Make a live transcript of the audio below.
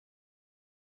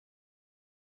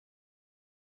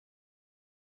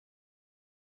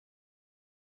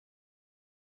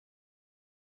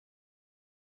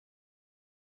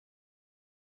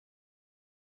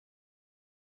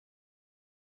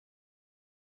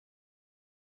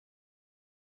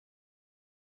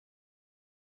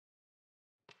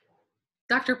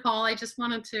Dr. Paul, I just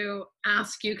wanted to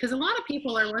ask you, because a lot of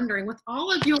people are wondering, with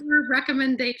all of your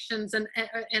recommendations and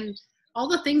all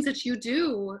the things that you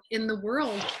do in the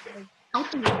world,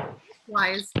 helping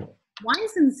wise, why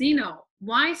Zinzino?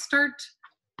 Why start,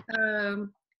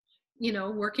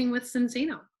 working with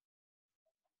Zinzino?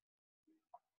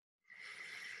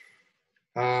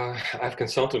 I've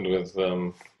consulted with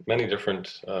many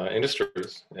different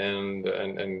industries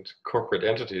and corporate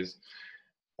entities.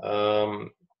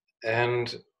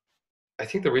 And I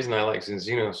think the reason I like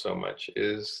Zinzino so much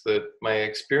is that my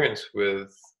experience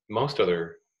with most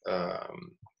other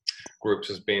groups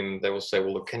has been, they will say,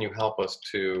 well, look, can you help us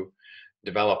to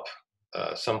develop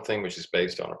something which is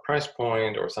based on a price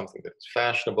point or something that's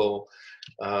fashionable?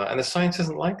 And the science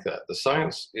isn't like that. The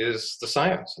science is the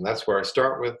science, and that's where I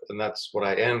start with, and that's what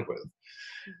I end with.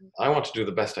 I want to do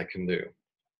the best I can do.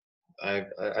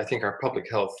 I think our public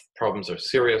health problems are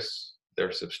serious,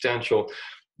 they're substantial.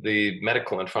 The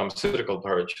medical and pharmaceutical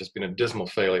approach has been a dismal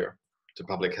failure to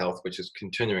public health, which is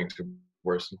continuing to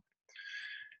worsen.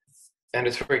 And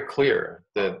it's very clear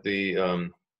that the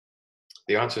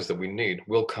answers that we need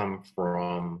will come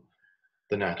from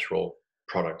the natural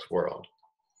products world.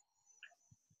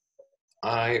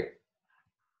 I,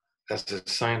 as a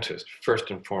scientist,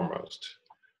 first and foremost,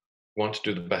 want to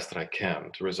do the best that I can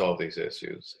to resolve these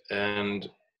issues. And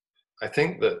I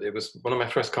think that it was one of my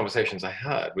first conversations I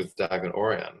had with Dag and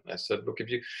Orion. I said, look,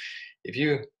 if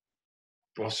you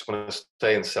just want to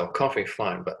stay and sell coffee,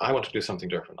 fine, but I want to do something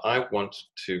different. I want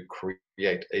to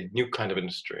create a new kind of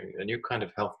industry, a new kind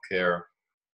of healthcare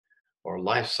or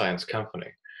life science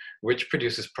company, which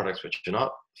produces products which are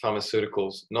not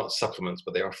pharmaceuticals, not supplements,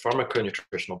 but they are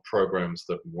pharmaconutritional programs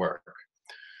that work.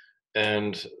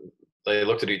 And they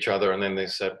looked at each other and then they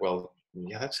said, well,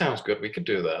 yeah, that sounds good. We could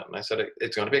do that. And I said,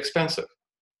 it's going to be expensive.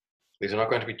 These are not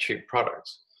going to be cheap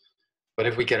products. But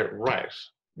if we get it right,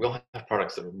 we'll have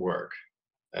products that work.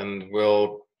 And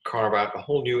we'll carve out a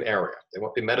whole new area. They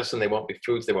won't be medicine, they won't be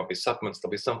foods, they won't be supplements, they'll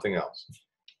be something else.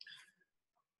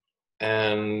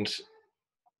 And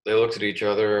they looked at each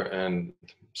other and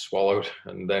swallowed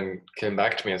and then came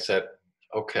back to me and said,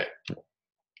 okay,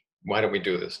 why don't we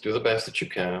do this? Do the best that you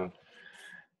can,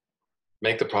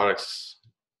 make the products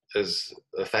as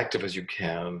effective as you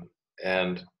can,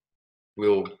 and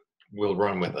we'll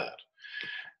run with that.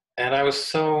 And I was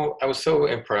so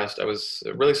impressed. I was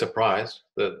really surprised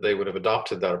that they would have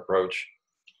adopted that approach.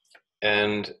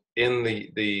 And in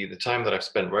the time that I've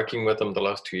spent working with them, the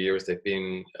last 2 years, they've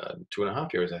been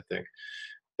 2.5 years, I think.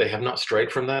 They have not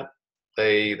strayed from that.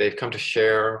 They've come to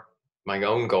share my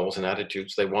own goals and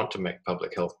attitudes. They want to make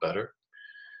public health better.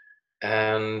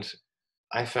 And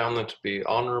I found them to be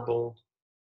honorable,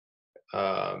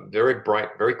 very bright,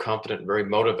 very competent, very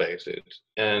motivated,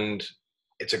 and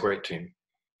it's a great team.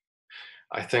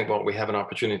 I think what we have an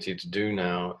opportunity to do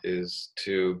now is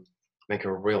to make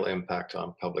a real impact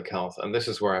on public health, and this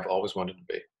is where I've always wanted to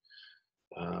be.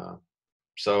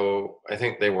 So I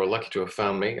think they were lucky to have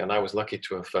found me, and I was lucky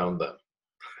to have found them.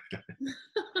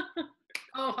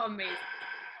 Oh, amazing.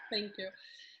 Thank you.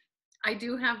 I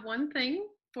do have one thing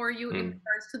for you in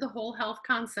regards to the whole health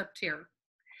concept here.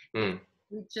 We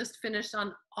just finished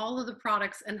on all of the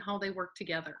products and how they work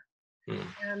together.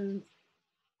 And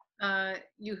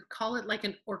you call it like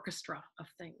an orchestra of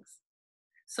things.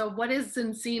 So what is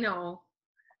Zinzino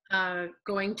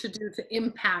going to do to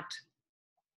impact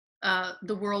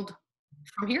the world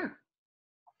from here?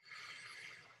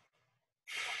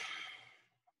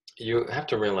 You have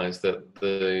to realize that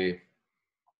the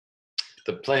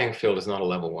playing field is not a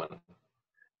level one.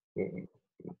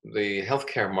 The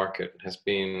healthcare market has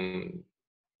been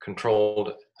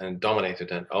controlled and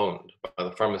dominated and owned by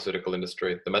the pharmaceutical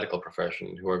industry, the medical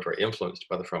profession, who are very influenced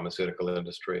by the pharmaceutical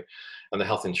industry, and the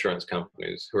health insurance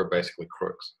companies, who are basically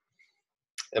crooks.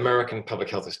 American public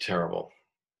health is terrible,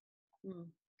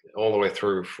 all the way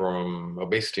through from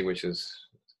obesity, which is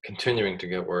continuing to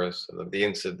get worse,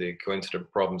 the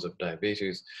coincident problems of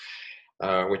diabetes,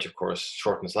 which of course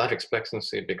shortens life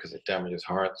expectancy because it damages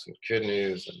hearts and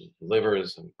kidneys and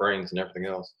livers and brains and everything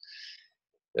else.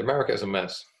 America is a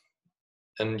mess,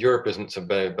 and Europe isn't so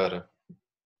very better,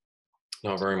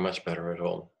 not very much better at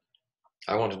all.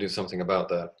 I want to do something about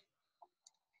that.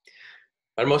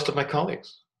 And most of my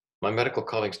colleagues, my medical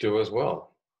colleagues, do as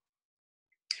well.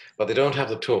 But they don't have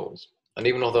the tools. And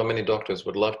even although many doctors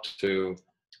would love to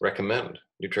recommend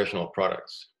nutritional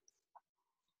products,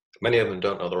 many of them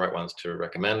don't know the right ones to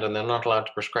recommend, and they're not allowed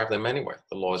to prescribe them anyway.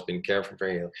 The law has been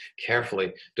very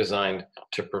carefully designed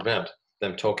to prevent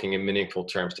them talking in meaningful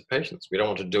terms to patients. We don't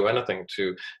want to do anything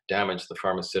to damage the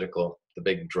pharmaceutical, the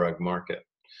big drug market.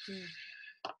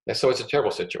 And so it's a terrible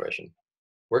situation.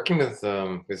 Working with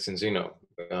Zinzino,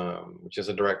 which is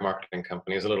a direct marketing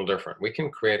company, is a little different. We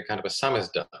can create a kind of a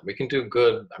samizdat. We can do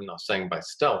good, I'm not saying by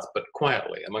stealth, but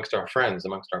quietly amongst our friends,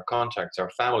 amongst our contacts, our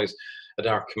families, and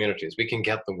our communities. We can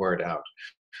get the word out.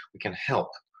 We can help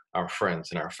our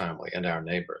friends and our family and our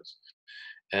neighbors.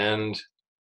 And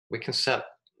we can send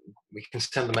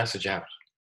the message out,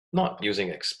 not using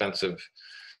expensive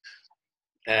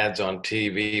ads on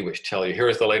TV which tell you, here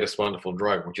is the latest wonderful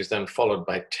drug, which is then followed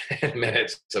by 10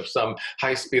 minutes of some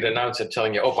high-speed announcer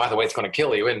telling you, oh, by the way, it's going to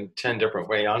kill you in 10 different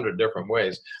ways, 100 different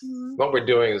ways. Mm-hmm. What we're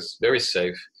doing is very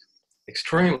safe,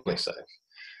 extremely safe,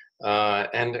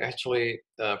 and actually,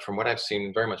 from what I've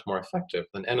seen, very much more effective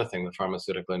than anything the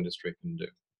pharmaceutical industry can do.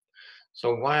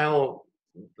 So while,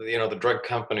 the drug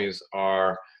companies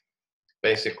are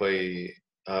basically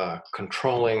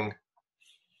controlling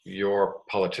your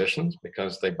politicians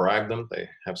because they bribe them, they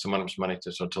have so much money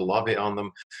to lobby on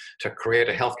them, to create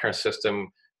a healthcare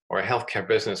system or a healthcare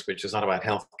business which is not about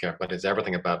healthcare but is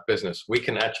everything about business. We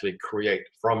can actually create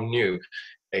from new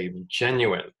a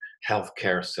genuine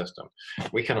healthcare system.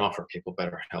 We can offer people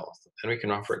better health, and we can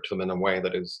offer it to them in a way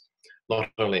that is not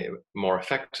only more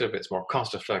effective, it's more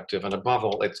cost effective, and above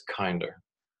all, it's kinder.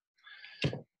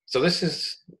 So this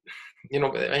is,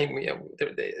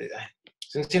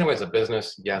 Zinzino is a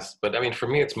business, yes, but I mean, for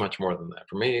me, it's much more than that.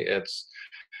 For me, it's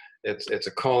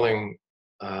a calling,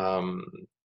 and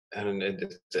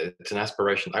it's an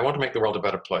aspiration. I want to make the world a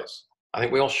better place. I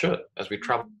think we all should, as we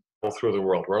travel through the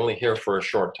world. We're only here for a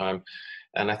short time,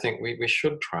 and I think we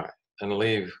should try and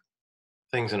leave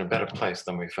things in a better place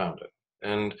than we found it.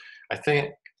 And I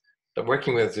think that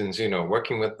working with Zinzino,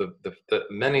 working with the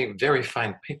many very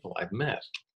fine people I've met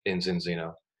in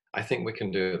Zinzino, I think we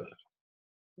can do that.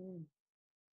 Mm.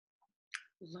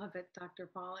 Love it, Dr.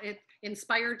 Paul. It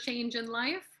inspired change in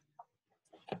life.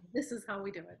 This is how we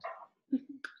do it.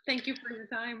 Thank you for your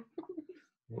time.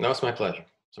 No, it's my pleasure.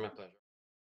 It's my pleasure.